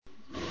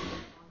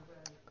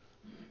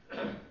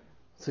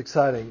It's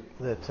exciting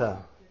that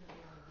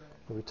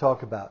we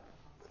talk about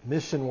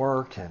mission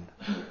work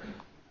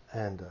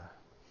and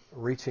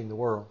reaching the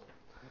world.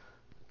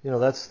 You know,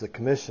 that's the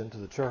commission to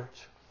the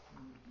church,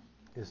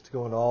 is to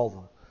go into all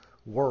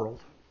the world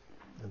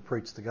and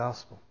preach the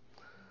gospel.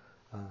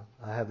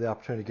 I have the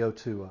opportunity to go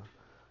to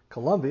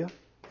Colombia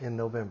in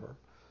November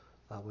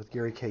with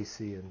Gary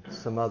Casey and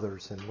some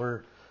others, and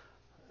we're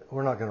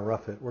not going to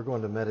rough it. We're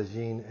going to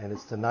Medellin, and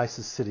it's the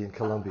nicest city in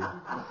Colombia.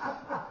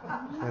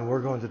 And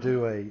we're going to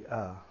do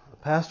a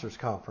pastors'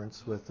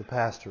 conference with the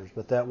pastors,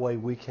 but that way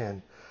we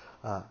can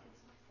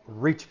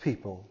reach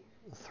people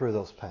through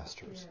those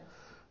pastors.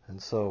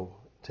 And so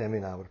Tammy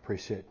and I would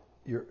appreciate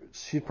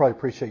she'd probably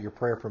appreciate your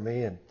prayer for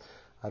me, and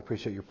I'd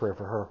appreciate your prayer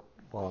for her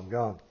while I'm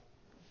gone.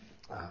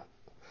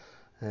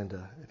 And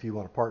if you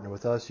want to partner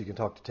with us, you can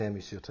talk to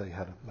Tammy. She'll tell you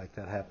how to make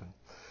that happen.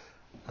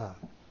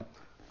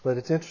 But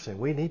it's interesting.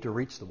 We need to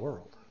reach the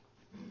world.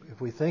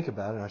 If we think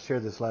about it, and I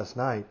shared this last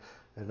night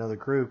at another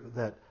group,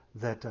 that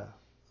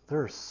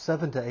there are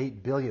 7 to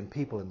 8 billion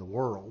people in the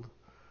world.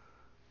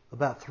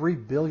 About 3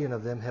 billion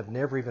of them have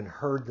never even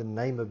heard the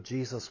name of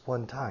Jesus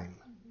one time.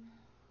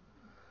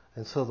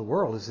 And so the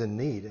world is in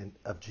need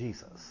of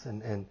Jesus.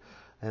 And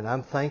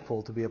I'm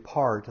thankful to be a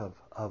part of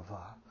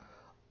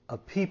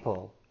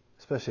people,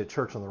 especially at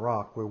Church on the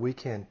Rock, where we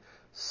can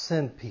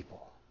send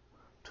people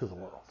to the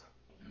world.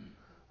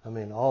 I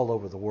mean, all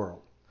over the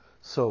world.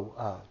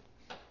 So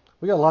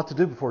we got a lot to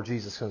do before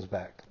Jesus comes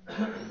back.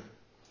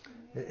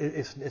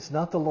 It's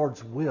not the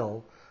Lord's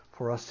will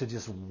for us to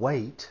just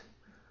wait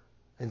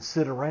and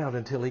sit around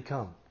until He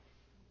comes.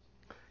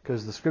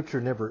 Because the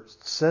Scripture never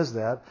says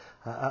that.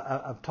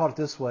 I've taught it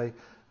this way.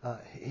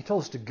 He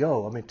told us to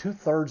go. I mean,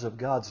 2/3 of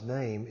God's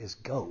name is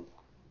go.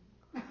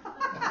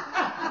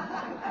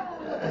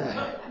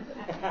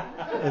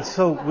 And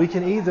so we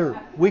can either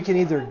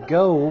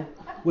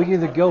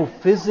go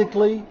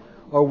physically,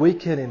 or we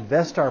can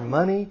invest our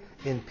money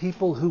in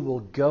people who will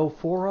go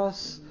for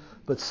us.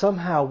 But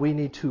somehow we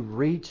need to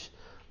reach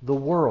the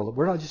world.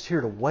 We're not just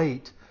here to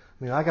wait.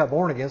 I mean, I got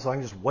born again, so I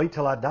can just wait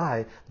till I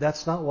die.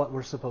 That's not what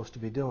we're supposed to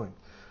be doing.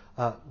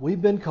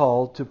 We've been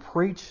called to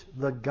preach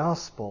the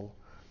gospel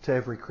to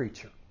every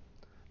creature.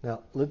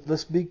 Now,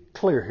 let's be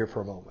clear here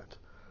for a moment.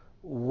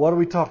 What are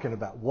we talking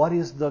about? What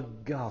is the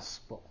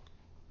gospel?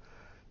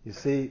 You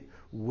see,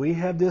 we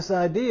have this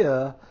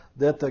idea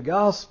that the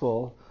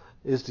gospel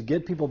is to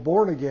get people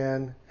born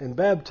again and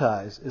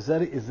baptized. Is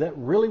that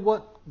really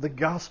what the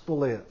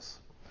gospel is?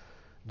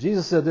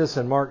 Jesus said this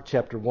in Mark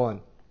chapter 1.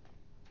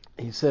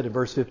 He said in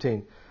verse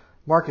 15,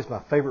 Mark is my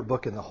favorite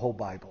book in the whole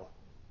Bible.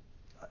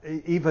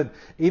 Even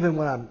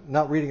when I'm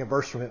not reading a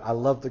verse from it, I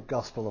love the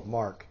Gospel of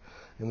Mark.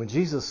 And when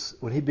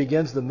He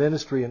begins the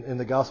ministry in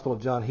the Gospel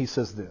of John, He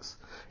says this.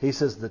 He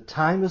says, the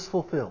time is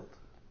fulfilled,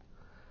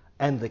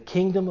 and the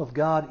kingdom of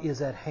God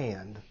is at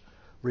hand.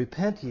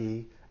 Repent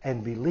ye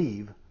and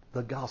believe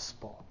the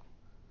gospel.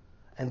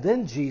 And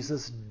then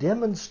Jesus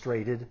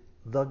demonstrated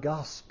the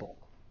gospel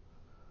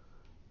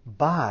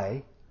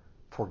by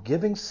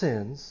forgiving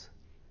sins,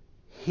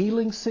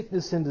 healing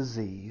sickness and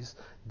disease,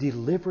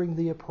 delivering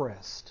the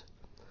oppressed.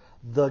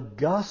 The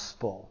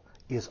gospel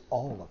is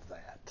all of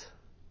that.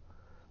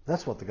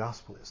 That's what the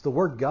gospel is. The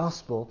word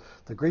gospel,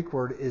 the Greek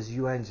word is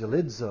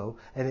euangelizo,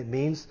 and it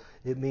means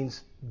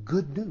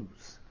good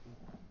news.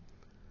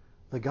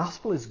 The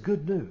gospel is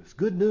good news.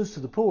 Good news to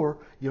the poor,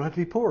 you don't have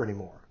to be poor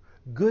anymore.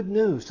 Good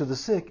news to the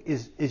sick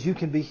is you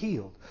can be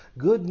healed.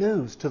 Good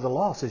news to the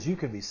lost is you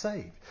can be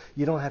saved.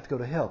 You don't have to go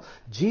to hell.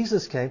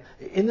 Jesus came.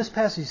 In this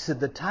passage, He said,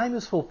 the time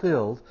is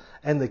fulfilled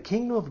and the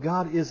kingdom of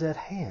God is at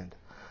hand.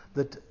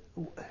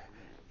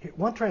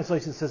 One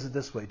translation says it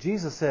this way.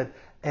 Jesus said,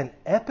 an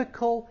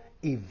epical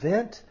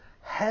event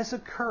has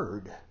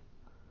occurred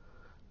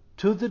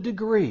to the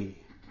degree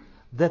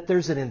that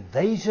there's an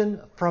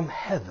invasion from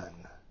heaven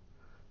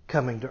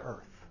coming to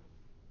earth.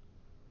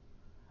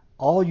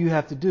 All you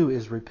have to do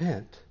is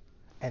repent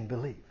and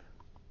believe.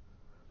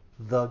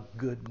 The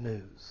good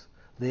news.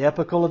 The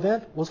epical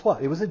event was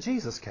what? It was that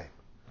Jesus came.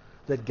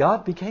 That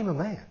God became a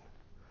man.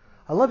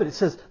 I love it. It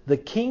says, the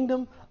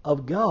kingdom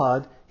of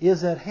God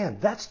is at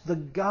hand. That's the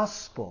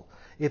gospel.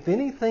 If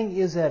anything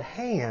is at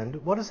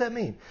hand, what does that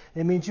mean?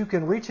 It means you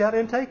can reach out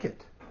and take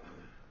it.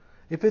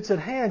 If it's at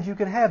hand, you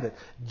can have it.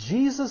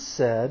 Jesus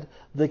said,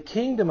 the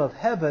kingdom of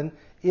heaven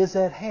is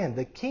at hand.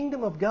 The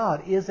kingdom of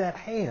God is at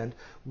hand.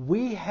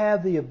 We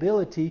have the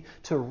ability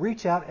to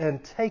reach out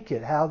and take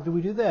it. How do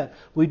we do that?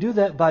 We do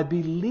that by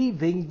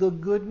believing the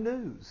good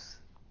news.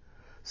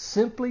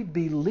 Simply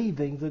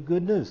believing the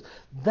good news.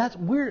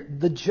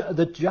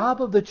 The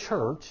job of the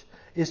church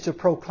is to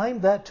proclaim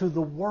that to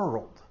the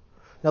world.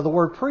 Now, the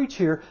word preach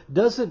here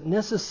doesn't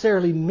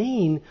necessarily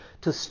mean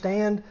to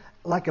stand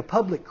like a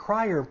public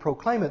crier and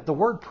proclaim it. The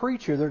word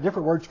preacher, there are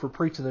different words for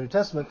preach in the New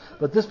Testament,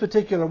 but this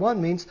particular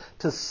one means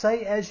to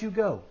say as you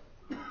go.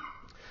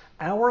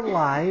 Our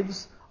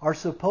lives are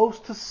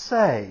supposed to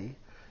say,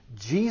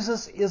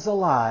 Jesus is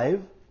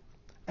alive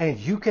and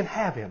you can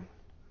have Him.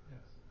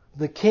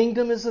 The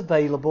kingdom is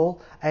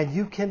available and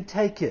you can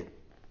take it.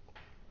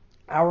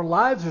 Our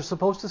lives are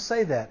supposed to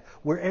say that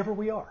wherever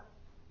we are.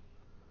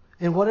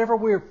 And wherever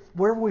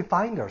we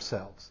find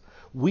ourselves,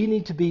 we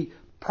need to be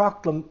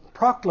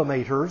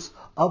proclamators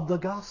of the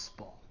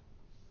gospel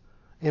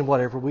in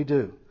whatever we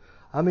do.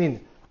 I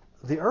mean,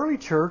 the early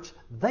church,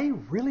 they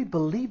really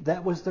believed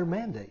that was their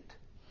mandate.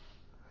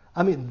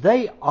 I mean,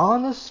 they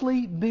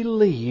honestly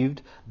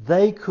believed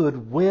they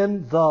could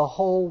win the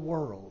whole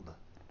world.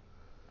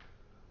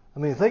 I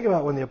mean, think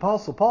about when the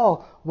Apostle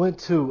Paul went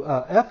to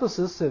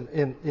Ephesus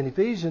in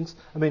Ephesians,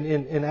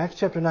 in Acts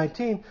chapter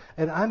 19,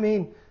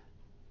 and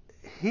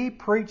he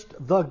preached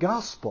the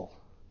gospel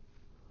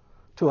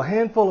to a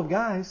handful of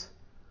guys,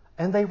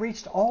 and they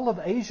reached all of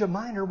Asia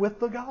Minor with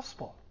the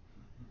gospel.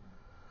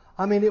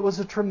 I mean, it was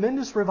a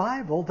tremendous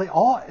revival.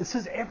 It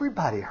says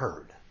everybody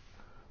heard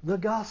the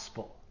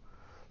gospel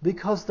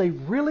because they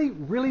really,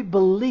 really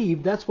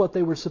believed that's what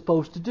they were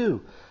supposed to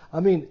do. I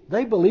mean,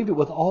 they believed it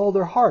with all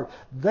their heart.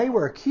 They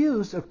were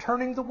accused of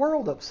turning the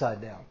world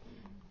upside down.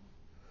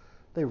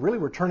 They really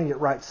were turning it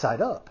right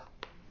side up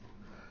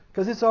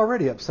because it's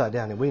already upside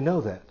down, and we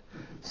know that.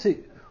 See,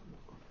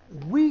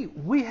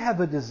 we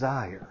have a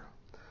desire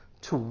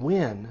to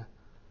win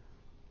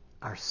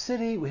our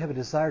city. We have a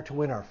desire to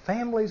win our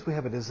families. We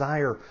have a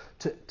desire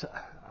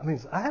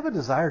I have a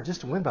desire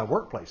just to win my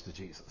workplace to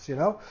Jesus,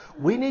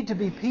 We need to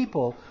be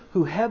people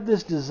who have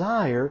this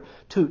desire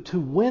to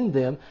win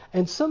them.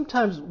 And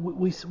sometimes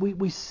we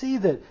see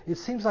that it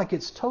seems like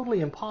it's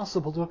totally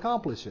impossible to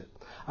accomplish it.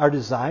 Our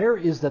desire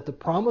is that the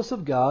promise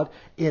of God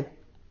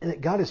that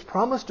God has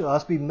promised to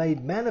us be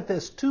made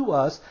manifest to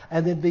us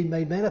and then be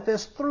made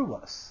manifest through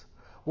us.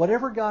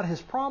 Whatever God has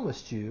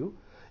promised you,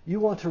 you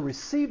want to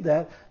receive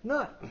that.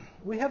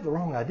 We have the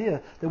wrong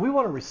idea that we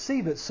want to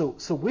receive it so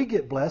we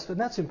get blessed, and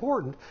that's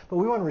important, but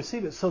we want to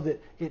receive it so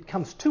that it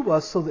comes to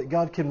us so that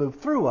God can move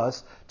through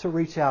us to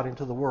reach out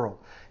into the world.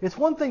 It's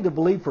one thing to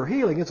believe for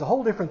healing. It's a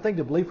whole different thing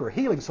to believe for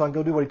healing so I can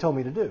go do what He told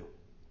me to do.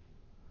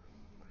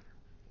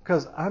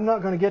 Because I'm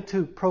not going to get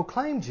to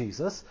proclaim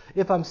Jesus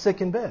if I'm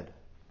sick in bed.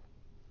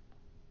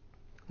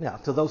 Now,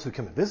 to those who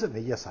come and visit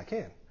me, yes, I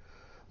can.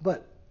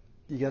 But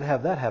you got to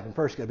have that happen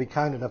first. You got to be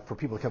kind enough for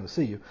people to come and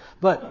see you.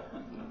 But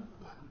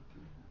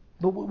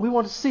we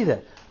want to see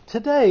that.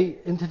 Today,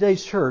 in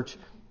today's church,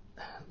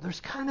 there's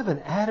kind of an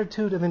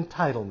attitude of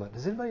entitlement.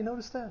 Does anybody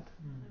notice that?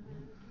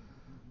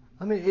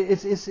 I mean,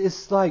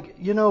 it's like,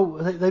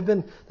 they've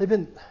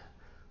been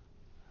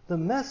the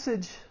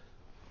message.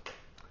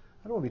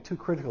 I don't want to be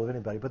too critical of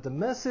anybody, but the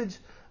message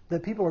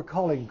that people are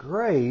calling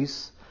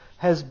grace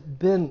has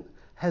been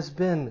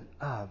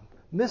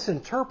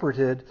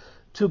misinterpreted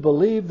to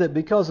believe that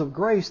because of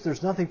grace,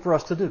 there's nothing for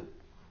us to do.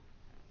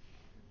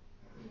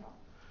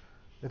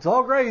 It's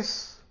all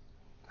grace.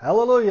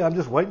 Hallelujah. I'm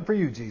just waiting for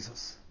you,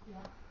 Jesus.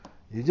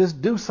 You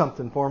just do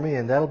something for me,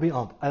 and it'll be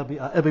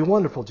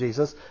wonderful,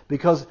 Jesus,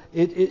 because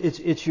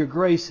it's your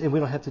grace, and we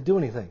don't have to do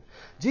anything.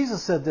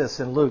 Jesus said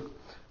this in Luke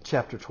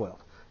chapter 12.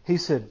 He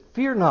said,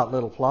 "Fear not,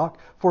 little flock,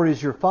 for it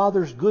is your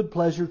Father's good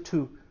pleasure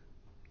to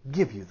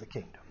give you the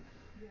kingdom."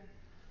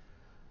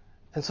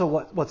 And so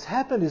what's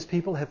happened is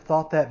people have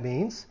thought that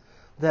means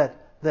that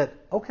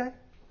okay,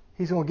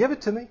 He's going to give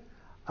it to me.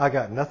 I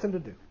got nothing to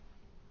do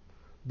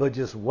but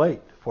just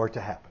wait for it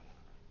to happen.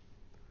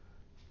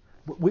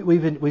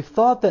 We've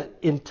thought that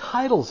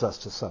entitles us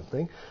to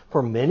something.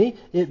 For many,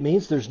 it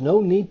means there's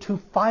no need to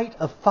fight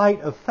a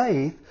fight of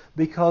faith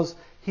because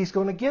He's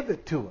going to give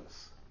it to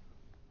us.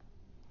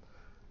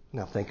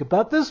 Now think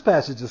about this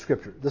passage of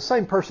Scripture. The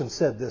same person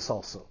said this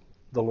also,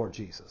 the Lord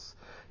Jesus.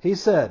 He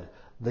said,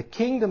 the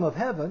kingdom of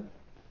heaven,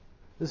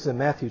 this is in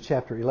Matthew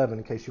chapter 11,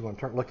 in case you want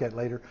to look at it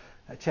later,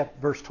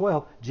 verse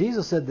 12.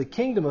 Jesus said, the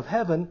kingdom of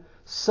heaven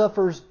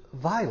suffers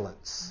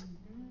violence,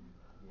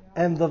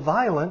 and the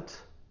violent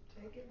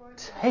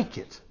take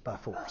it by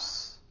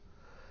force.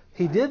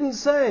 He didn't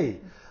say,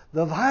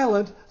 the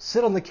violent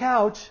sit on the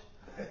couch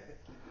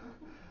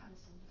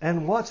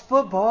and watch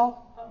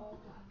football.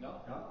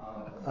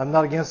 I'm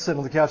not against sitting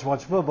on the couch and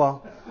watching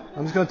football.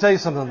 I'm just going to tell you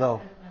something,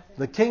 though.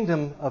 The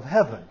kingdom of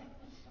heaven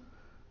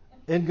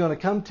isn't going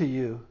to come to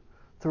you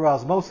through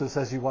osmosis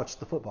as you watch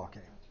the football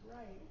game.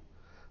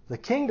 The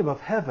kingdom of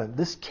heaven,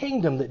 this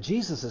kingdom that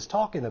Jesus is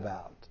talking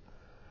about,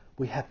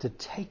 we have to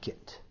take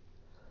it.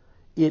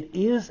 It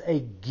is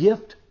a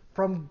gift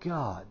from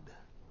God.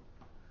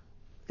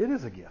 It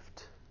is a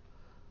gift.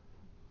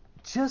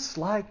 Just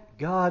like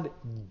God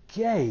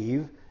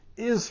gave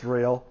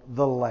Israel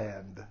the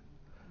land.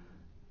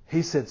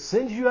 He said,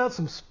 send you out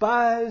some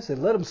spies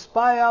and let them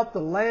spy out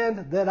the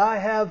land that I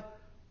have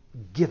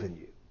given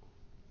you.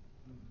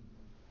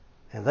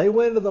 And they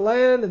went into the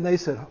land and they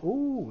said,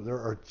 ooh, there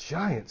are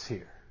giants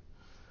here.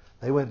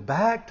 They went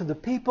back to the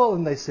people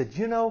and they said,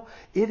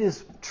 it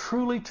is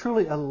truly,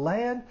 truly a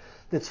land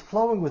that's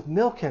flowing with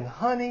milk and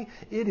honey.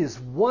 It is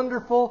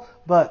wonderful,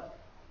 but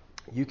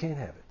you can't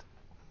have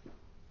it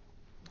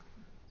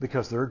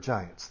because there are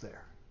giants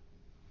there.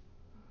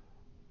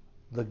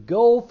 The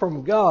goal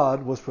from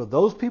God was for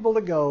those people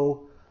to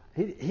go.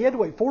 He had to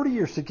wait 40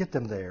 years to get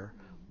them there,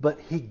 but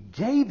He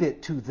gave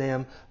it to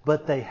them,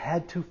 but they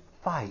had to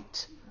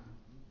fight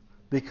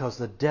because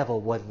the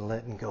devil wasn't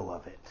letting go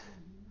of it.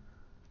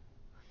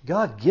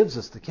 God gives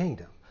us the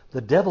kingdom. The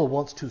devil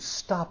wants to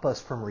stop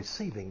us from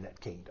receiving that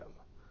kingdom.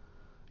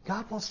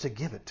 God wants to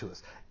give it to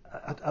us.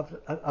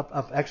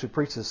 I've actually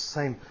preached this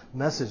same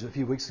message a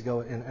few weeks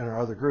ago in our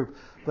other group,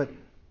 but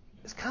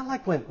it's kind of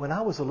like when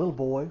I was a little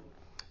boy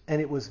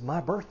and it was my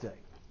birthday,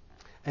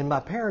 and my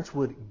parents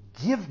would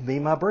give me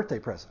my birthday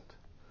present.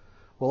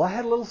 Well, I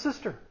had a little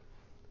sister,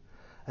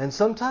 and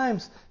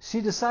sometimes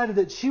she decided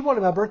that she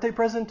wanted my birthday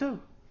present too,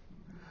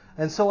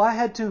 and so I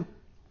had to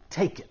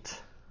take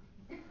it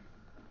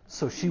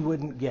so she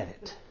wouldn't get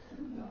it.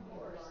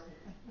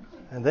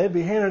 And they'd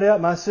be handed out.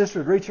 My sister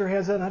would reach her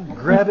hands out, and I'd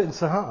grab it and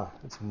say,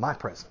 it's my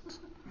present.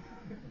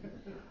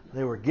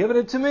 They were giving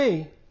it to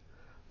me,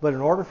 but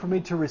in order for me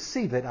to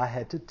receive it, I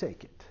had to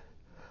take it.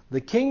 The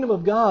kingdom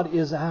of God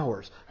is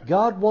ours.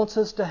 God wants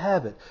us to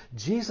have it.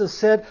 Jesus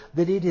said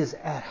that it is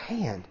at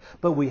hand,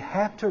 but we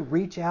have to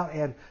reach out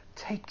and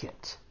take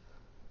it.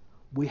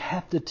 We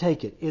have to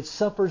take it. It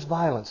suffers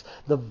violence.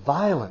 The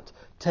violent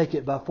take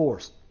it by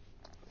force.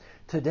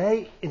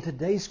 Today, in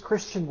today's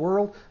Christian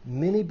world,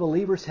 many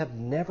believers have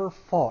never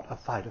fought a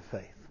fight of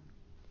faith.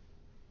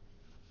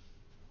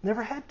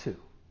 Never had to.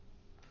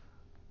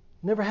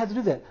 Never had to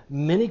do that.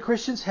 Many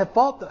Christians have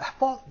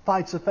fought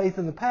fights of faith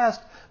in the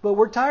past, but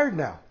we're tired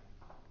now.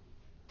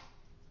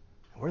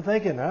 We're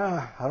thinking,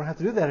 I don't have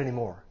to do that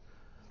anymore.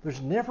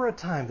 There's never a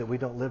time that we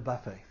don't live by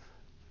faith.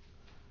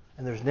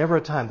 And there's never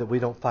a time that we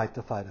don't fight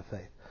the fight of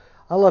faith.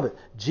 I love it.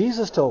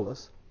 Jesus told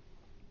us,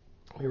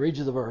 let me read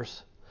you the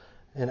verse,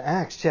 in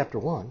Acts chapter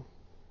 1.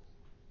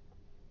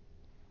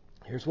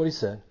 Here's what he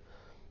said.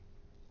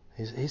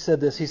 He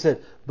said this. He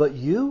said, but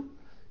you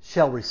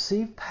shall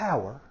receive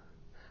power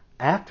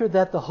after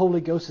that the Holy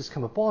Ghost has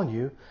come upon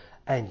you,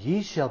 and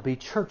ye shall be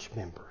church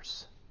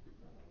members.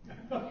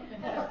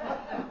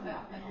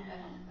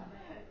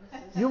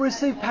 You'll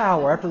receive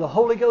power after the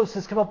Holy Ghost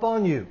has come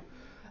upon you,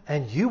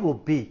 and you will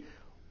be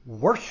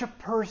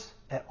worshipers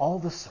at all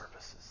the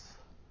services.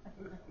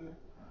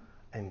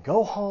 And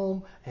go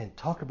home and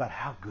talk about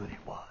how good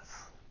it was.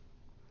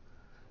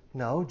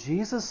 No,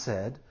 Jesus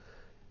said,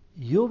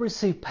 you'll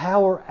receive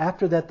power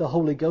after that the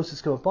Holy Ghost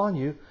has come upon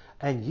you,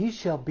 and ye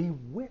shall be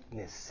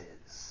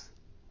witnesses.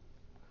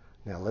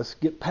 Now let's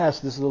get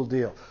past this little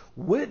deal.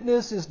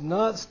 Witness is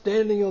not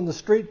standing on the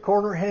street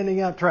corner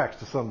handing out tracts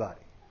to somebody.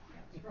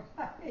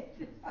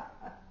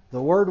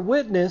 The word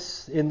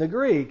witness in the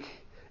Greek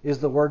is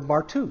the word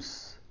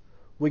martus.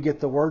 We get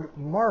the word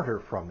martyr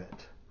from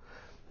it.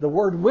 The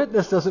word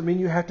witness doesn't mean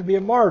you have to be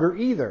a martyr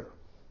either.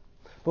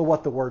 But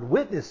what the word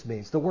witness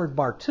means, the word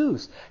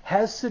martus,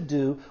 has to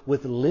do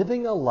with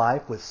living a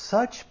life with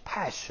such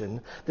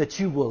passion that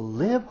you will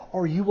live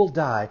or you will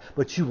die,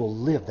 but you will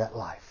live that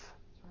life.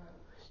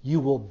 You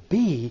will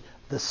be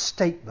the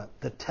statement,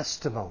 the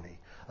testimony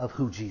of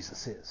who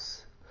Jesus is.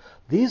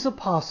 These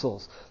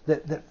apostles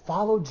that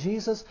followed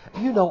Jesus,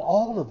 you know,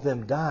 all of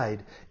them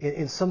died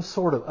in some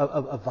sort of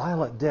a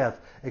violent death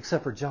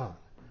except for John.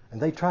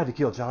 And they tried to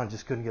kill John,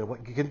 just couldn't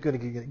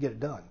get it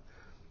done.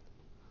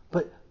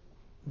 But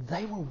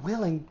they were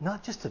willing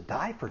not just to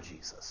die for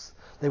Jesus.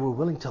 They were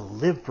willing to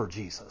live for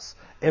Jesus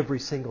every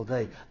single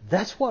day.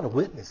 That's what a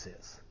witness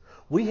is.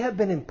 We have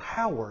been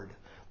empowered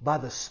by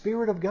the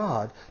Spirit of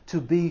God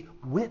to be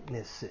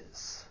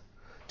witnesses.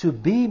 To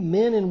be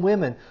men and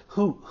women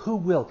who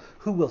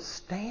will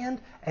stand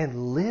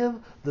and live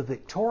the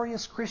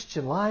victorious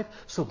Christian life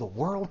so the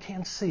world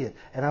can see it.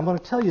 And I'm going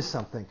to tell you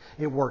something.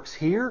 It works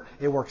here.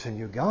 It works in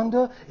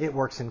Uganda. It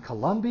works in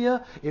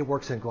Colombia. It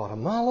works in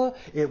Guatemala.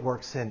 It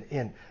works in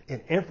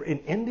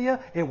India.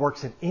 It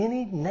works in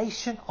any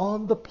nation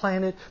on the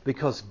planet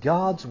because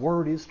God's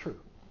Word is true.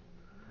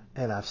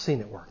 And I've seen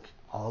it work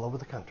all over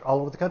the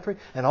country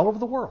and all over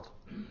the world.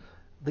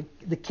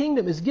 The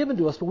kingdom is given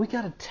to us, but we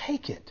got to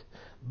take it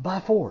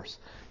by force.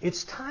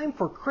 It's time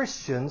for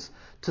Christians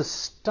to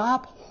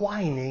stop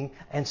whining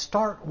and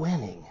start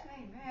winning.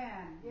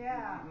 Amen.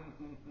 Yeah.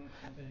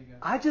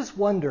 I just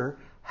wonder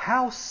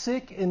how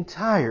sick and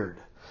tired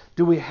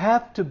do we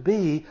have to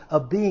be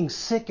of being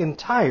sick and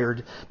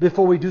tired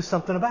before we do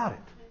something about it?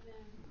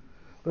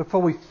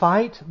 Before we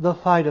fight the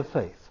fight of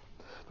faith.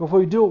 Before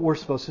we do what we're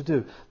supposed to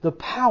do. The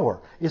power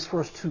is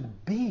for us to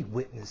be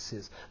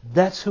witnesses.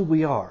 That's who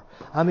we are.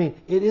 I mean,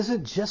 it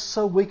isn't just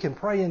so we can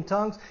pray in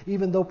tongues,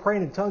 even though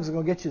praying in tongues is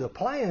going to get you the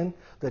plan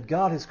that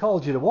God has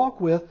called you to walk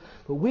with.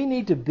 But we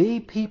need to be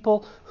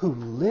people who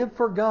live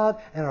for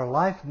God and our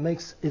life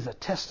is a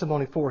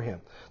testimony for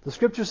Him. The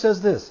Scripture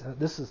says this.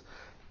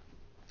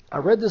 I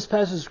read this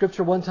passage of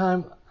Scripture one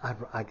time. I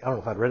don't know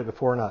if I'd read it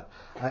before or not.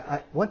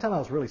 One time I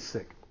was really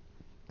sick.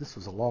 This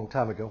was a long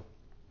time ago.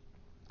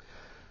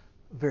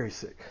 Very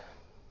sick.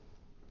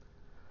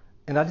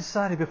 And I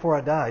decided before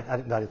I died, I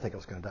didn't think I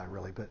was going to die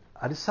really, but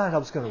I decided I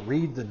was going to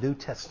read the New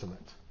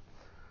Testament.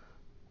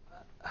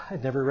 I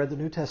had never read the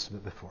New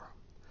Testament before.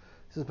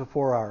 This is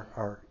before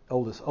our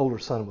older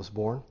son was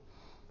born.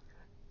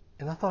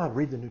 And I thought I'd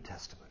read the New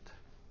Testament.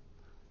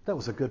 That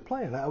was a good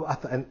plan.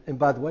 And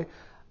by the way,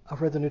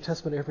 I've read the New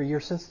Testament every year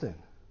since then.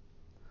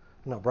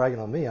 I'm not bragging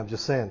on me. I'm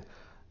just saying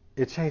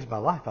it changed my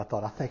life. I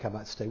thought, I think I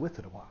might stay with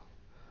it a while.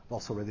 I've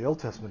also read the Old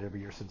Testament every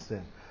year since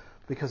then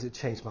because it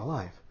changed my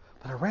life.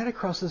 But I ran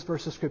across this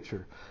verse of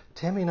Scripture.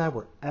 Tammy and I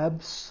were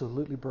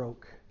absolutely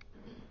broke.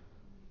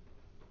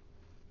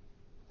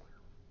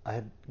 I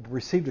had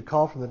received a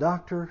call from the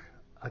doctor.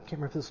 I can't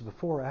remember if this was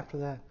before or after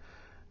that.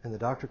 And the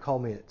doctor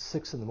called me at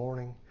 6 in the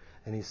morning,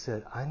 and he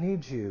said, I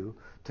need you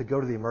to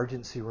go to the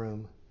emergency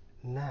room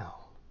now,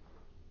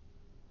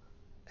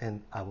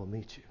 and I will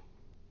meet you.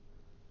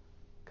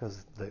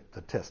 Because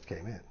the test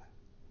came in.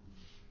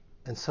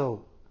 And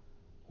so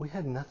we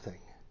had nothing.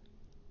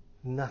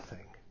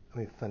 Nothing. I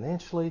mean,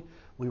 financially,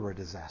 we were a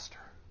disaster.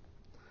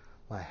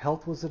 My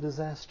health was a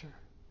disaster.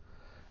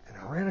 And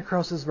I ran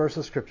across this verse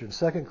of Scripture in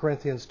 2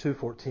 Corinthians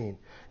 2:14.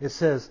 It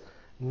says,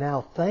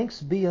 Now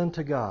thanks be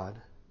unto God,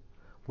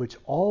 which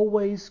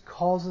always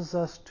causes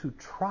us to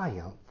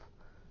triumph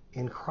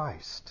in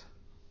Christ.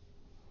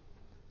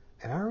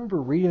 And I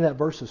remember reading that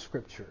verse of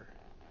Scripture,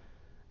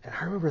 and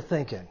I remember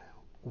thinking,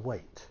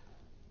 wait,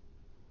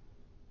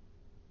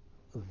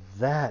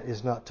 that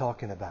is not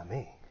talking about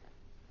me.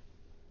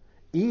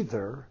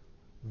 Either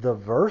the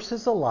verse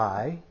is a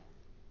lie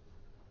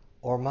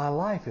or my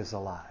life is a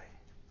lie.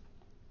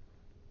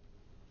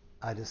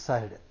 I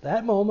decided at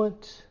that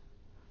moment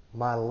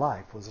my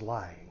life was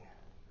lying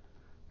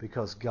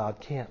because God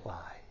can't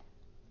lie.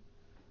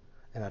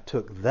 And I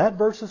took that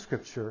verse of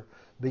Scripture,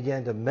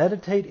 began to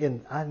meditate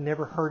in. I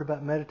never heard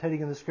about meditating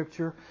in the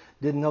Scripture.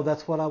 Didn't know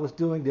that's what I was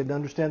doing. Didn't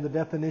understand the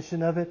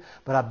definition of it.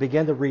 But I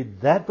began to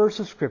read that verse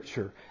of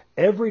Scripture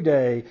every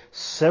day,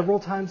 several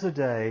times a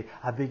day.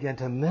 I began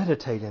to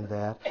meditate in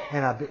that.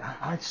 And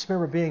I just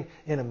remember being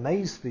in a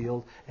maize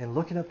field and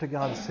looking up to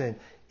God and saying,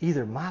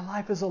 either my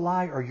life is a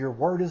lie or your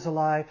word is a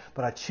lie,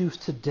 but I choose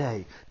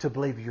today to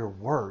believe your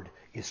word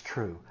is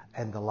true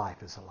and the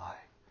life is a lie.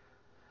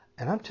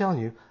 And I'm telling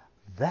you,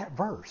 that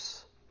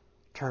verse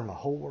turned my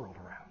whole world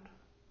around.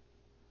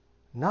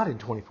 Not in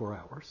 24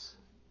 hours.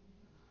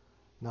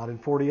 Not in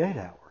 48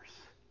 hours.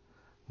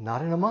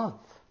 Not in a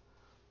month.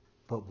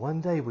 But one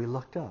day we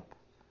looked up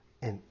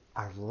and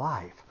our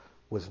life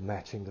was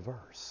matching the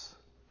verse.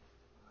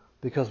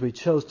 Because we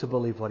chose to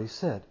believe what he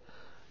said.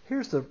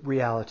 Here's the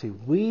reality.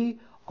 We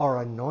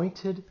are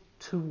anointed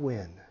to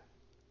win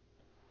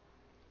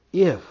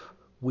if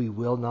we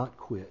will not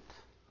quit.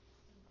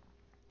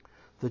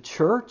 The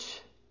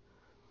church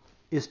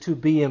is to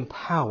be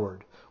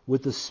empowered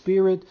with the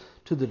Spirit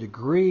to the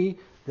degree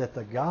that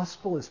the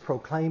gospel is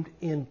proclaimed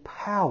in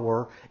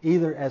power,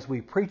 either as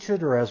we preach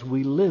it or as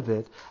we live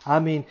it. I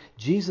mean,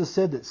 Jesus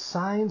said that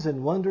signs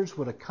and wonders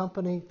would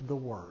accompany the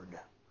word.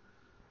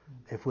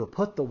 If we'll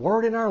put the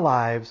word in our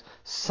lives,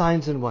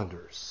 signs and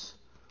wonders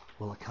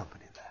will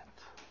accompany that.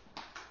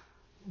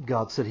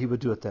 God said he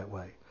would do it that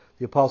way.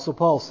 The Apostle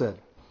Paul said,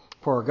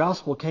 For our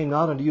gospel came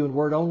not unto you in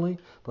word only,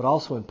 but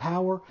also in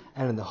power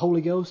and in the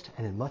Holy Ghost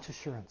and in much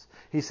assurance.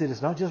 He said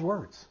it's not just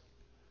words.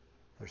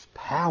 There's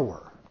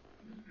power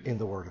in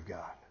the Word of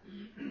God.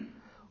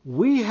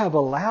 We have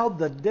allowed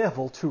the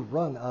devil to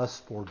run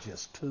us for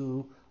just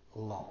too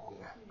long.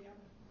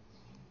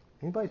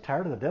 Anybody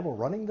tired of the devil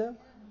running them?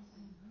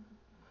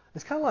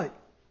 It's kind of like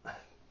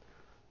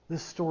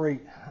this story.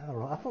 I don't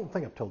know. I don't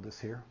think I've told this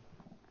here.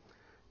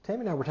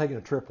 Tammy and I were taking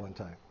a trip one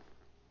time.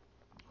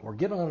 We're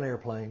getting on an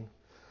airplane.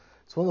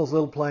 It's one of those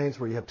little planes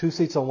where you have two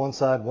seats on one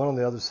side, one on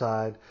the other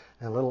side,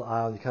 and a little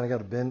aisle. You kind of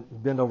got to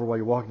bend over while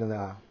you're walking in the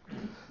aisle.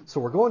 So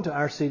we're going to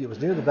our seat. It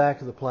was near the back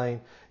of the plane,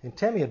 and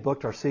Tammy had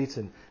booked our seats,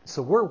 and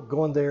so we're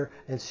going there.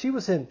 And she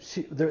was in.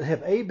 They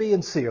have A, B,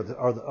 and C are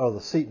the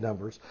seat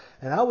numbers,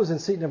 and I was in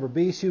seat number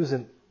B. She was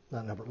in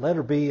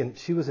letter B, and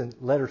she was in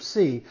letter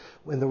C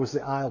when there was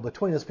the aisle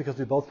between us because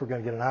we both were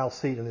going to get an aisle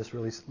seat in this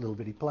really little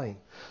bitty plane.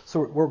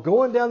 So we're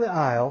going down the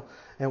aisle,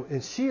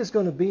 and she is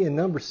going to be in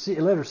letter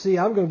C.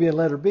 I'm going to be in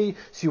letter B.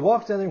 She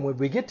walks down there, and when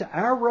we get to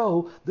our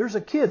row, there's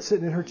a kid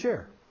sitting in her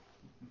chair.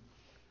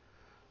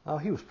 Oh,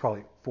 he was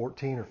probably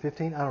 14 or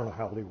 15. I don't know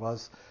how old he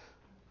was.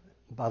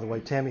 By the way,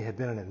 Tammy had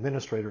been an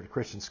administrator at a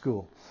Christian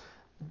school.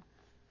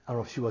 I don't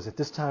know if she was at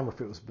this time or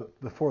if it was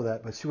before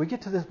that. But we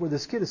get to this where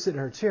this kid is sitting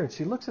in her chair, and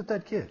she looks at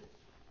that kid.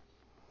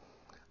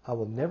 I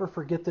will never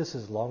forget this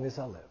as long as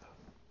I live.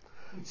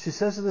 She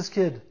says to this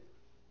kid,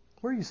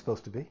 "Where are you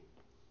supposed to be?"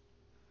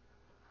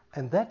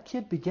 And that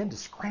kid began to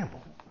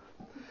scramble.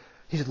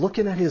 He's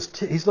looking at his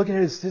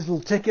little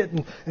ticket,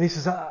 and he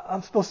says,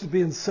 "I'm supposed to be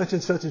in such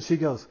and such." And she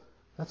goes,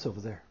 "That's over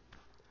there."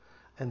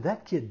 And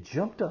that kid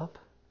jumped up,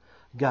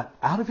 got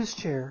out of his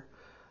chair,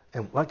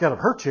 and got out of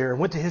her chair and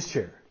went to his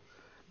chair.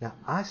 Now,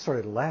 I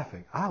started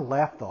laughing. I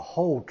laughed the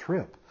whole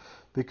trip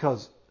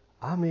because,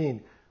 I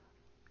mean,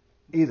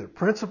 either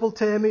Principal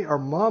Tammy or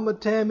Mama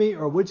Tammy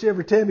or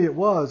whichever Tammy it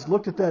was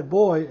looked at that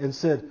boy and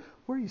said,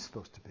 "Where are you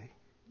supposed to be?"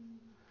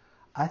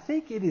 I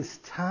think it is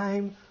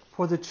time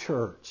for the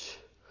church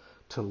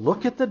to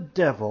look at the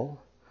devil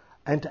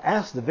and to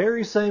ask the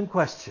very same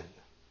question.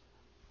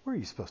 Where are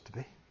you supposed to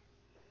be?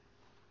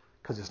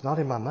 Because it's not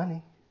in my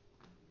money.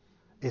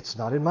 It's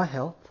not in my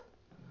health.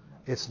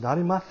 It's not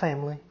in my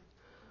family.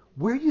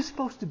 Where are you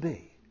supposed to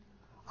be?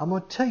 I'm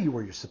going to tell you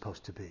where you're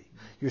supposed to be.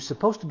 You're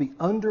supposed to be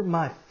under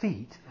my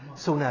feet.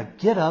 So now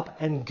get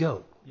up and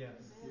go.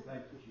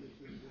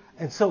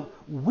 And so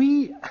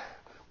we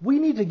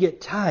need to get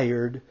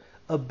tired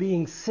of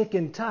being sick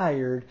and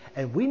tired,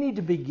 and we need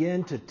to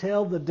begin to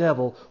tell the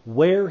devil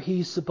where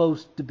he's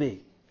supposed to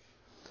be.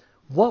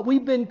 What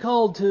we've been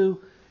called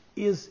to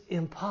is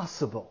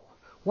impossible.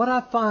 What I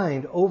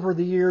find over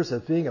the years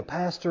of being a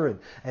pastor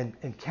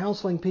and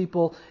counseling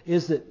people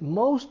is that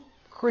most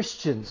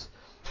Christians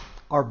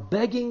are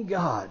begging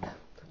God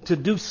to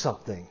do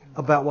something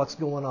about what's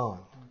going on.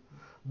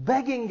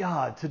 Begging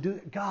God to do,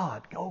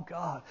 God, oh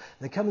God.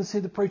 They come and see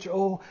the preacher,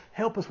 oh,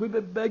 help us. We've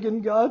been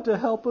begging God to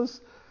help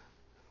us.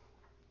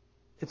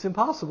 It's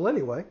impossible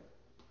anyway.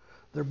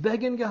 They're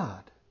begging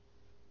God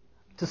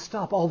to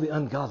stop all the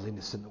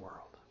ungodliness in the world.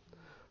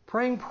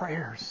 Praying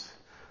prayers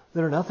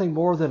that are nothing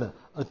more than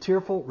a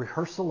tearful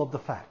rehearsal of the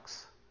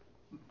facts.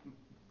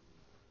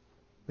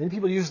 Many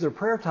people use their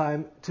prayer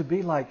time to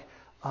be like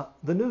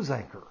the news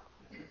anchor,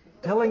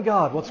 telling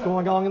God what's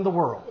going on in the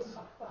world.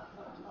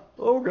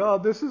 Oh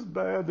God, this is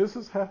bad. This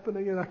is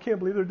happening, and I can't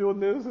believe they're doing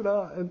this,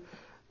 and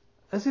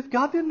as if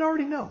God didn't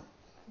already know.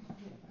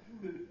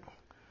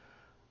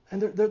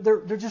 And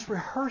they're just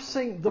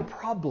rehearsing the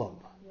problem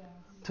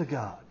to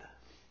God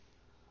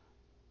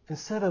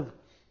instead of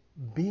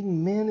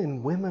being men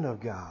and women of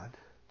God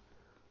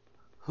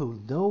who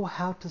know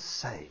how to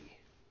say,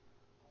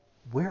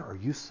 where are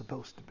you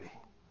supposed to be?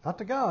 Not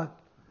to God,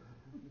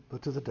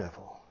 but to the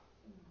devil.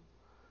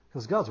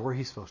 Because God's where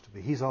he's supposed to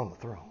be. He's on the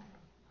throne.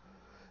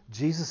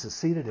 Jesus is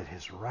seated at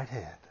his right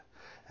hand.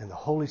 And the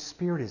Holy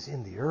Spirit is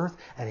in the earth,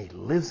 and he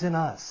lives in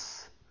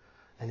us.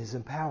 And he's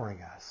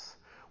empowering us.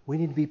 We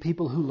need to be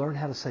people who learn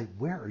how to say,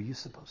 where are you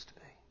supposed to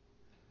be?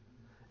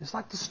 It's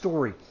like the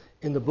story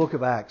in the book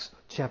of Acts,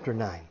 chapter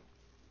 9.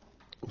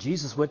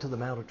 Jesus went to the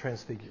Mount of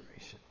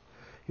Transfiguration.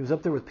 He was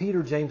up there with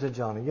Peter, James, and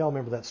John. And y'all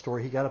remember that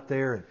story. He got up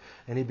there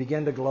and he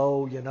began to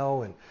glow, and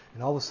all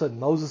of a sudden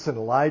Moses and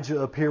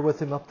Elijah appear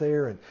with him up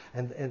there.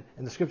 And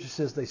the scripture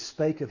says they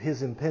spake of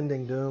his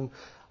impending doom,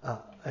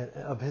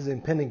 of his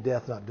impending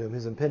death, not doom,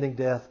 his impending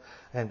death.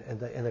 And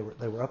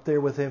they were up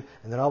there with him.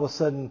 And then all of a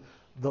sudden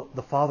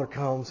the Father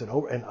comes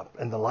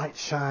and the light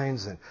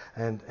shines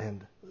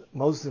and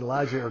Moses and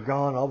Elijah are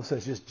gone. All of a sudden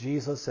it's just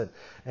Jesus.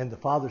 And the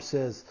Father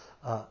says,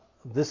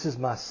 this is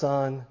my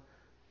Son,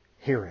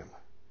 hear him.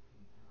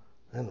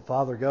 And the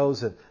Father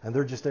goes, and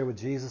they're just there with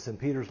Jesus, and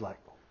Peter's like,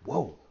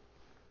 whoa,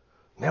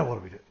 now what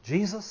do we do?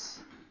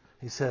 Jesus,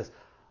 he says,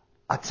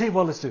 I tell you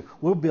what, let's do.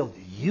 We'll build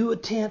you a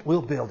tent,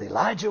 we'll build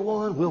Elijah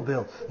one, we'll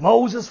build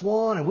Moses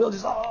one, and we'll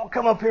just all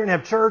come up here and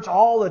have church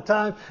all the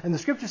time. And the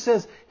scripture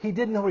says he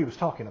didn't know what he was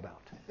talking about.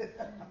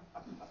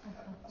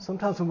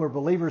 Sometimes when we're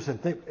believers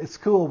and think it's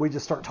cool, we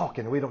just start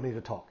talking, and we don't need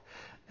to talk.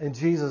 And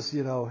Jesus, he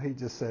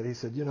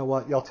said, you know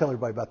what, y'all tell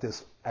everybody about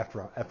this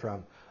after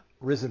I'm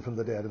risen from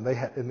the dead. And they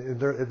had, and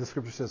the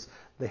scripture says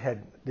they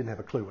didn't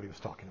have a clue what he was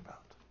talking about.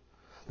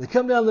 They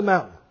come down the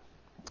mountain.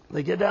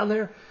 They get down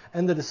there,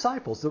 and the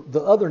disciples,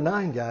 the other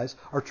 9 guys,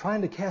 are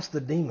trying to cast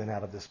the demon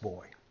out of this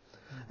boy.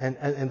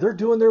 And they're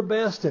doing their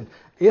best, and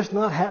it's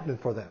not happening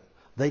for them.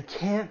 They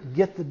can't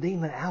get the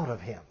demon out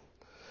of him.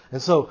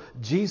 And so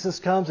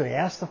Jesus comes and he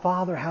asks the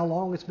Father how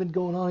long it's been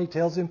going on. He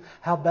tells him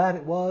how bad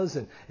it was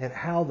and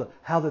how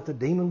that the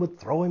demon would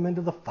throw him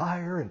into the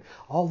fire and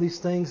all these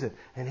things. And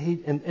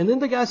then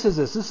the guy says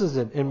this. This is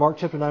in Mark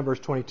chapter 9, verse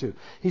 22.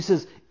 He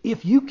says,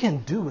 if you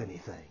can do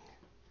anything,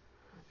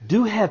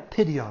 do have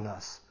pity on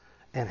us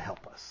and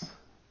help us.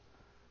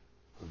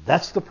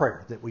 That's the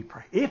prayer that we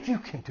pray. If you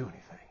can do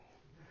anything,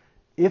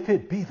 if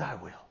it be thy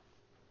will,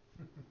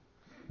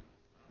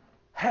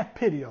 have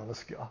pity on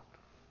us, God.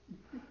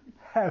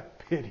 Have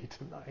pity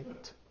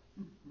tonight.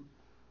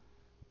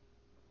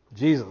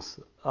 Jesus,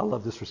 I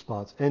love this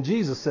response. And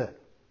Jesus said,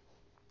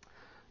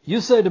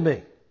 you say to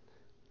me,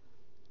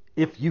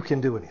 if you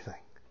can do anything.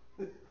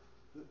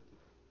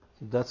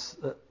 That's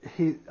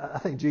I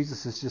think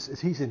Jesus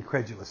he's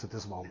incredulous at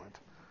this moment.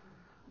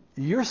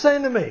 You're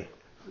saying to me,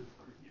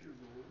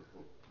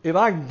 if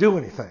I can do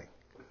anything,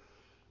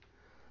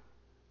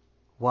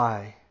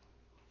 why,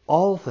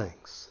 all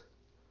things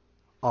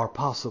are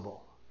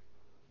possible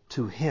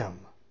to him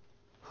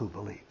who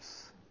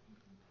believes.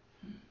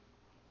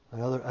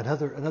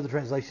 Another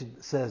translation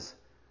says,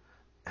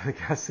 the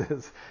guy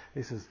says,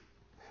 he says,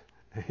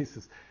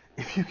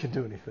 if you can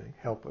do anything,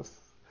 help us.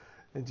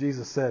 And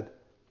Jesus said,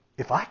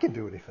 if I can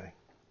do anything,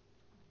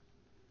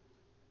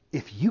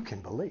 if you can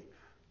believe,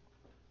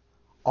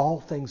 all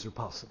things are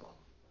possible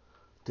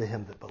to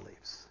him that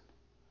believes.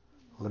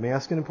 Let me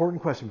ask an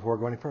important question before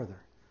I go any further.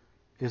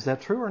 Is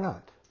that true or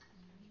not?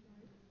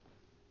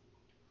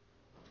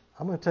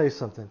 I'm going to tell you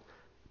something.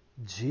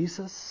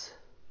 Jesus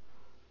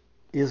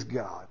is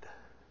God.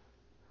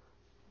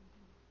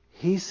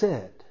 He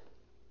said,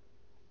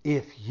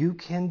 if you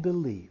can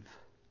believe,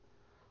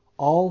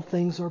 all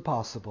things are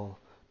possible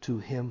to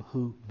him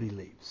who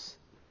believes.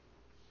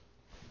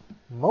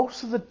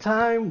 Most of the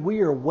time we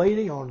are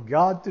waiting on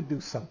God to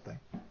do something.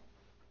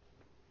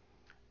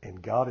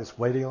 And God is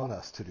waiting on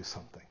us to do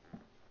something.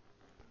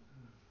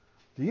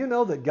 Do you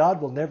know that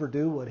God will never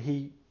do what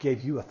He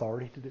gave you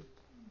authority to do?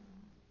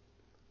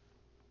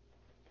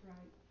 Right.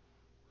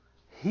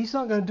 He's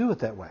not going to do it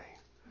that way.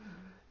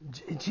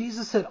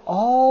 Jesus said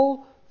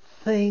all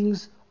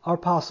things are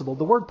possible.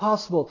 The word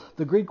possible,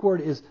 the Greek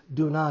word is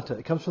dunata.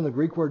 It comes from the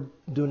Greek word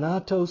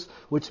dunatos,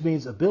 which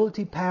means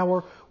ability,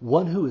 power,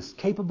 one who is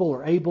capable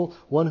or able,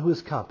 one who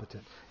is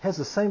competent. It has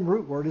the same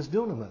root word as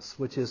dunamis,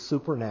 which is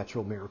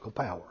supernatural miracle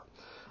power.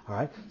 All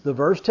right. The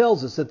verse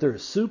tells us that there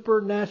is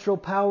supernatural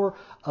power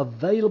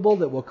available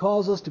that will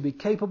cause us to be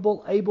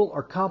capable, able,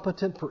 or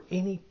competent for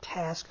any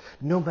task,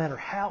 no matter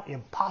how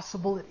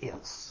impossible it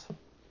is.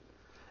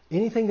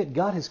 Anything that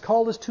God has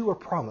called us to or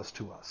promised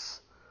to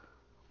us,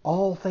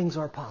 all things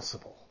are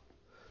possible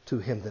to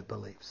him that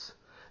believes.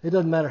 It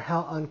doesn't matter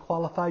how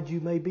unqualified you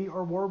may be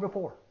or were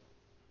before.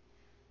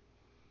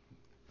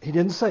 He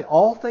didn't say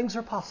all things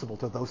are possible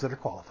to those that are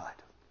qualified.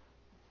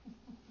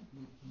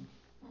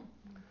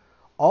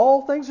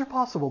 All things are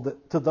possible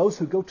to those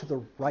who go to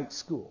the right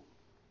school.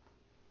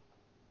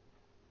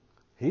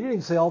 He didn't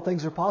even say all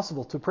things are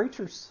possible to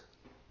preachers.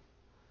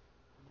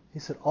 He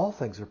said all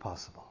things are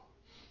possible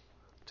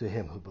to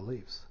him who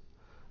believes.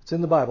 It's in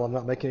the Bible. I'm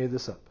not making any of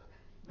this up.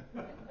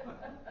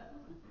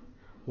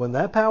 When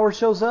that power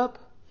shows up,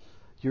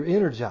 you're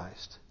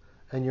energized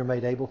and you're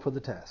made able for the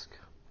task.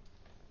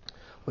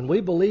 When we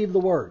believe the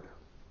Word,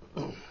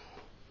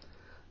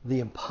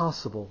 the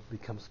impossible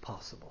becomes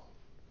possible.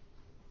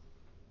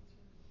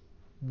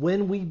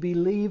 When we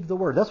believe the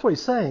Word, that's what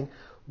he's saying.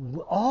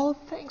 All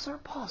things are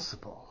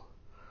possible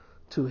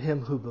to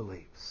him who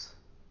believes.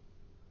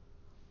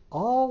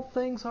 All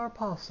things are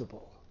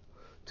possible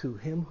to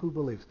him who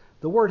believes.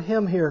 The word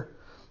him here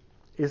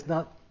is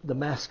not the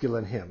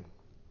masculine him.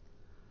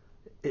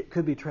 It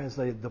could be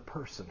translated the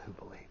person who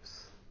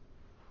believes.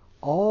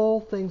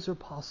 All things are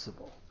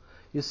possible.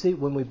 You see,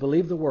 when we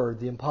believe the Word,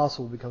 the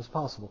impossible becomes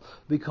possible.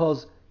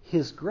 Because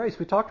His grace,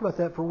 we talked about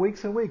that for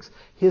weeks and weeks.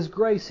 His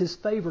grace, His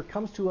favor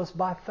comes to us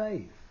by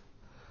faith.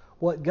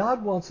 What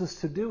God wants us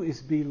to do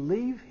is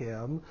believe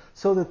Him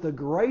so that the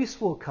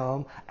grace will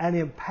come and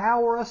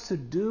empower us to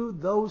do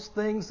those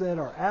things that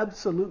are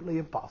absolutely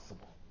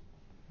impossible.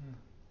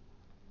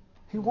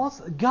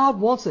 God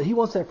wants that. He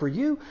wants that for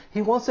you.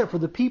 He wants that for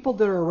the people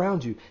that are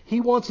around you.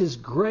 He wants His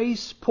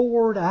grace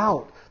poured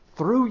out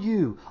through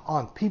you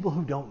on people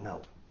who don't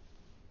know.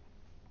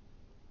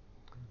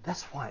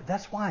 That's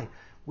why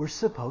we're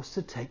supposed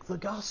to take the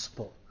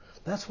gospel.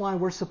 That's why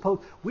we're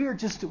supposed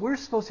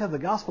to have the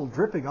gospel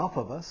dripping off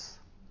of us.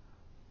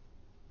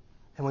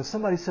 And when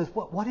somebody says,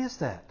 "What is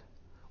that?"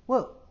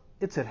 Well,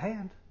 it's at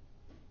hand.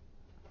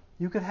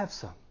 You could have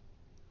some.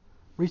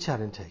 Reach out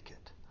and take it.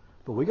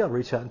 But we got to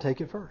reach out and take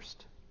it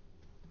first.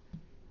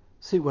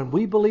 See, when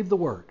we believe the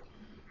Word,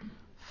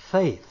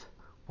 faith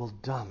will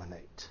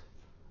dominate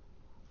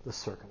the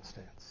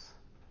circumstance.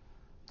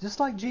 Just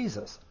like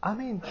Jesus. I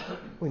mean,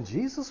 when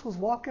Jesus was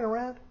walking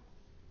around,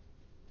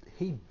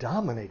 He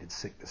dominated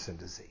sickness and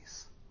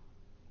disease.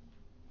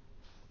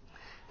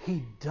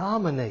 He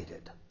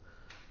dominated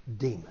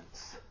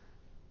demons.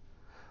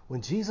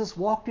 When Jesus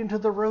walked into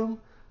the room,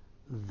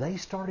 they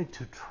started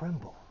to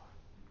tremble.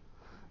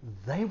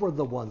 They were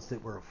the ones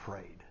that were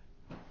afraid.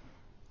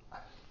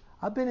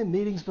 I've been in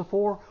meetings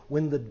before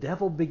when the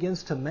devil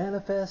begins to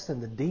manifest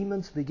and the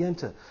demons begin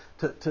to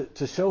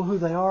show who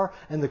they are,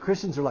 and the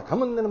Christians are like,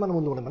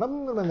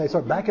 and they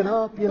start backing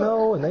up,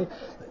 and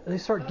they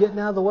start getting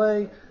out of the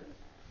way.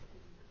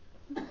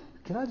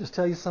 Can I just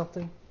tell you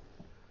something?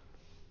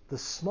 The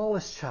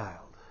smallest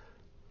child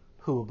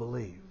who will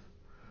believe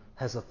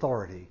has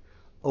authority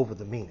over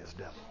the meanest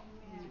devil.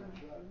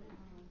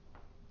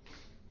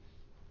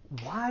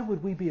 Why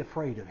would we be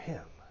afraid of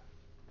him?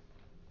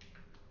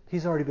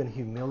 He's already been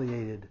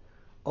humiliated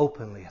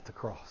openly at the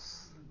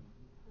cross.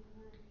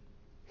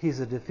 He's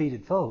a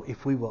defeated foe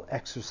if we will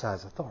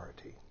exercise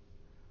authority.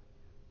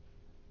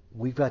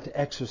 We've got to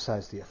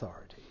exercise the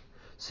authority.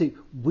 See,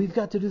 we've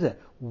got to do that.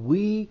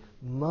 We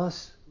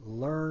must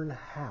learn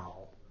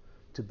how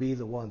to be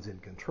the ones in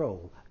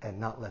control and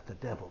not let the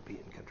devil be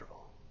in control.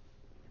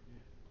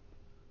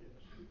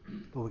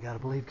 But we've got to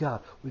believe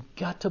God. We've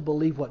got to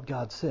believe what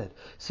God said.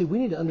 See, we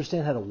need to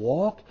understand how to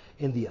walk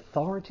in the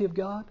authority of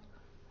God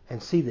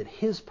and see that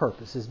His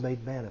purpose is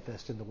made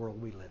manifest in the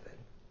world we live in.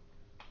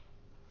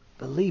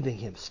 Believing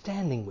Him,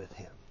 standing with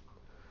Him.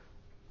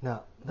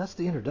 Now, that's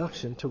the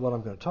introduction to what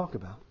I'm going to talk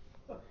about.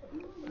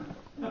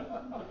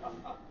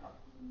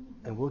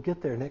 And we'll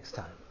get there next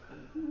time.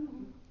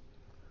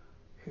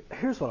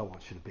 Here's what I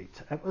want you to be.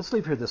 Let's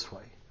leave here this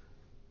way.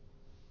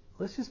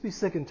 Let's just be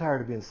sick and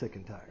tired of being sick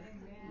and tired.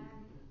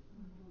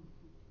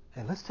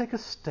 And let's take a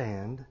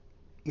stand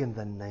in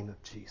the name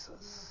of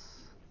Jesus.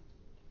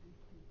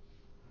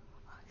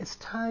 It's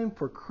time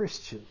for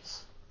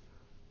Christians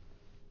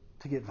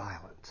to get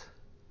violent,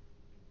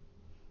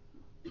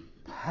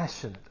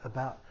 passionate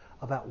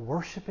about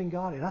worshiping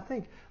God. And I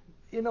think,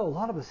 a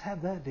lot of us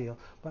have that deal.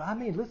 But I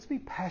mean, let's be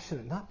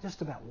passionate, not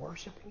just about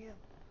worshiping Him,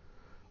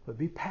 but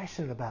be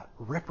passionate about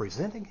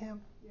representing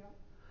Him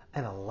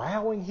and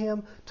allowing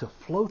Him to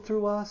flow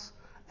through us.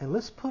 And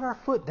let's put our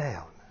foot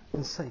down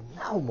and say,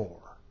 no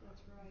more.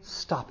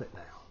 Stop it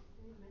now.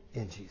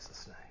 In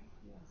Jesus'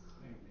 name.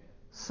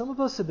 Some of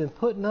us have been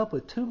putting up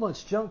with too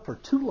much junk for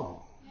too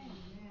long.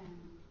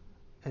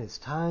 And it's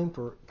time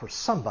for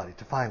somebody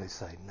to finally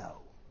say, no,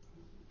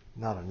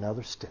 not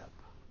another step.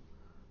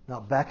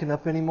 Not backing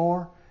up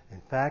anymore.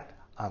 In fact,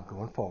 I'm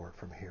going forward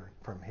from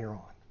here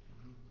on.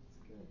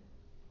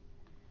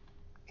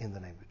 In the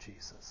name of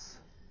Jesus.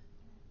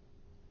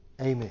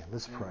 Amen.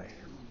 Let's pray.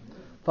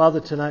 Father,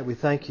 tonight we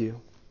thank you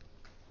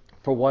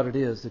for what it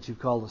is that you've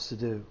called us to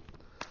do.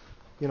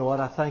 You know what?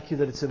 I thank you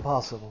that it's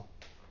impossible.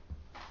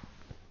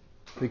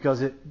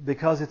 Because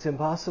it's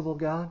impossible,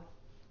 God,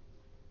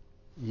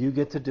 you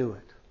get to do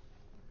it.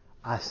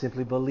 I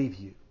simply believe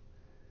you.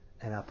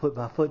 And I put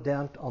my foot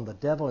down on the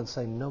devil and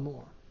say, no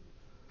more.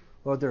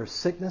 Lord, there are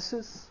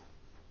sicknesses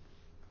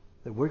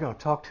that we're going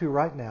to talk to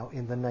right now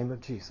in the name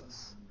of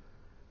Jesus.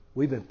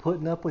 We've been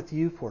putting up with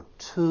you for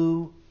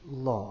too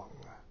long.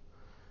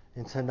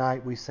 And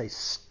tonight we say,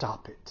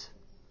 stop it.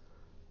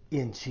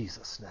 In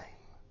Jesus' name.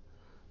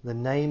 The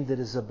name that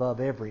is above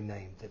every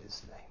name that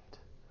is named.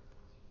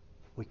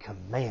 We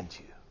command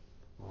you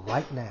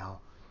right now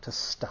to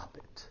stop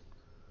it.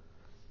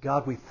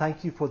 God, we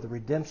thank you for the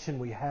redemption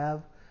we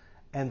have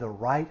and the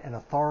right and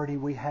authority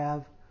we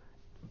have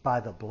by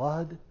the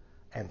blood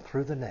and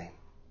through the name.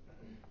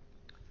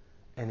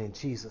 And in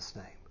Jesus'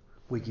 name,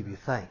 we give you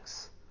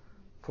thanks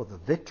for the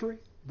victory,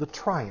 the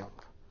triumph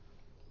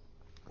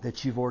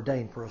that you've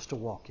ordained for us to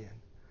walk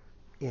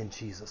in. In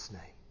Jesus'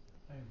 name.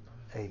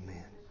 Amen.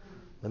 Amen.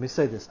 Let me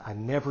say this. I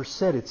never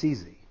said it's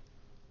easy.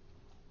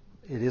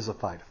 It is a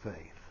fight of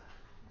faith.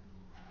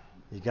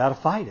 You got to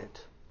fight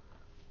it.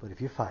 But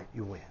if you fight,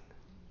 you win.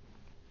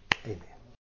 Amen.